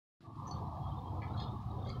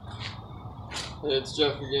Hey, it's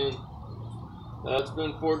Jeff again. It's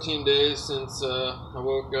been 14 days since I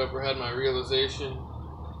woke up or had my realization,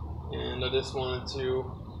 and I just wanted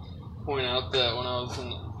to point out that when I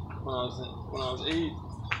was 8,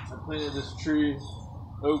 I planted this tree,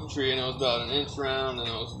 oak tree, and it was about 1 inch round, and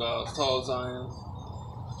it was about as tall as I am,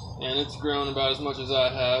 and it's grown about as much as I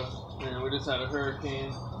have. And we just had a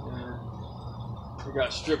hurricane, and it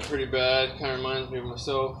got stripped pretty bad. Kind of reminds me of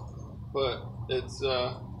myself, but it's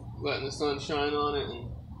letting the sun shine on it, and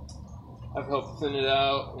I've helped thin it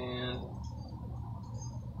out, and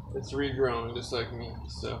it's regrowing just like me.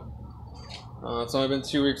 So it's only been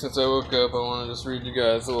 2 weeks since I woke up. I want to just read you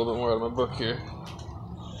guys a little bit more out of my book here.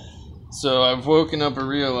 So I've woken up and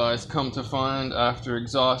realized, come to find after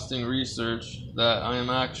exhausting research, that I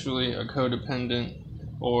am actually a codependent,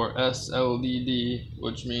 or sldd,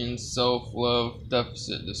 which means self-love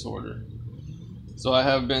deficit disorder. So I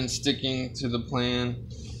have been sticking to the plan,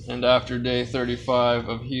 and after day 35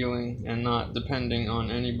 of healing and not depending on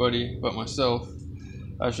anybody but myself,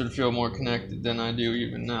 I should feel more connected than I do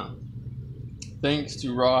even now. Thanks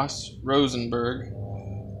to Ross Rosenberg,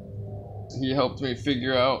 he helped me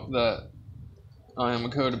figure out that I am a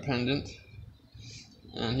codependent,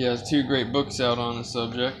 and he has 2 great books out on the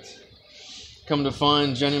subject. Come to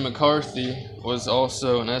find, Jenny McCarthy was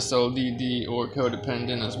also an sldd or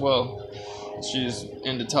codependent as well. She's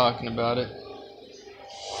into talking about it.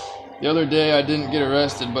 The other day I didn't get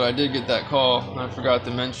arrested, but I did get that call, and I forgot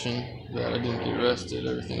to mention that I didn't get arrested.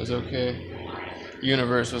 Everything was okay. The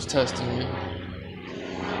universe was testing me.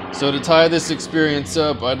 So to tie this experience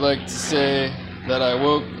up, I'd like to say that I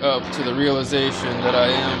woke up to the realization that I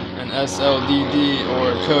am an sldd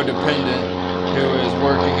or codependent who is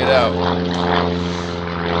working it out.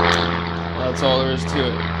 That's all there is to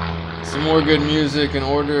it. Some more good music in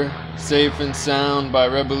order. Safe and Sound by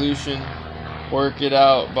Revolution. Work It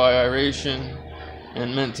Out by Iration.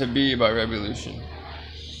 And Meant to Be by Revolution.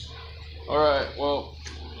 Alright, well,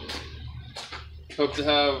 hope to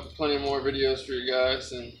have plenty more videos for you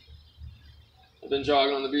guys. And I've been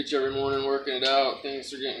jogging on the beach every morning, working it out.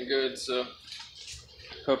 Things are getting good, so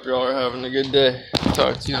hope you all are having a good day.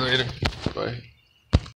 Talk to you later. Bye.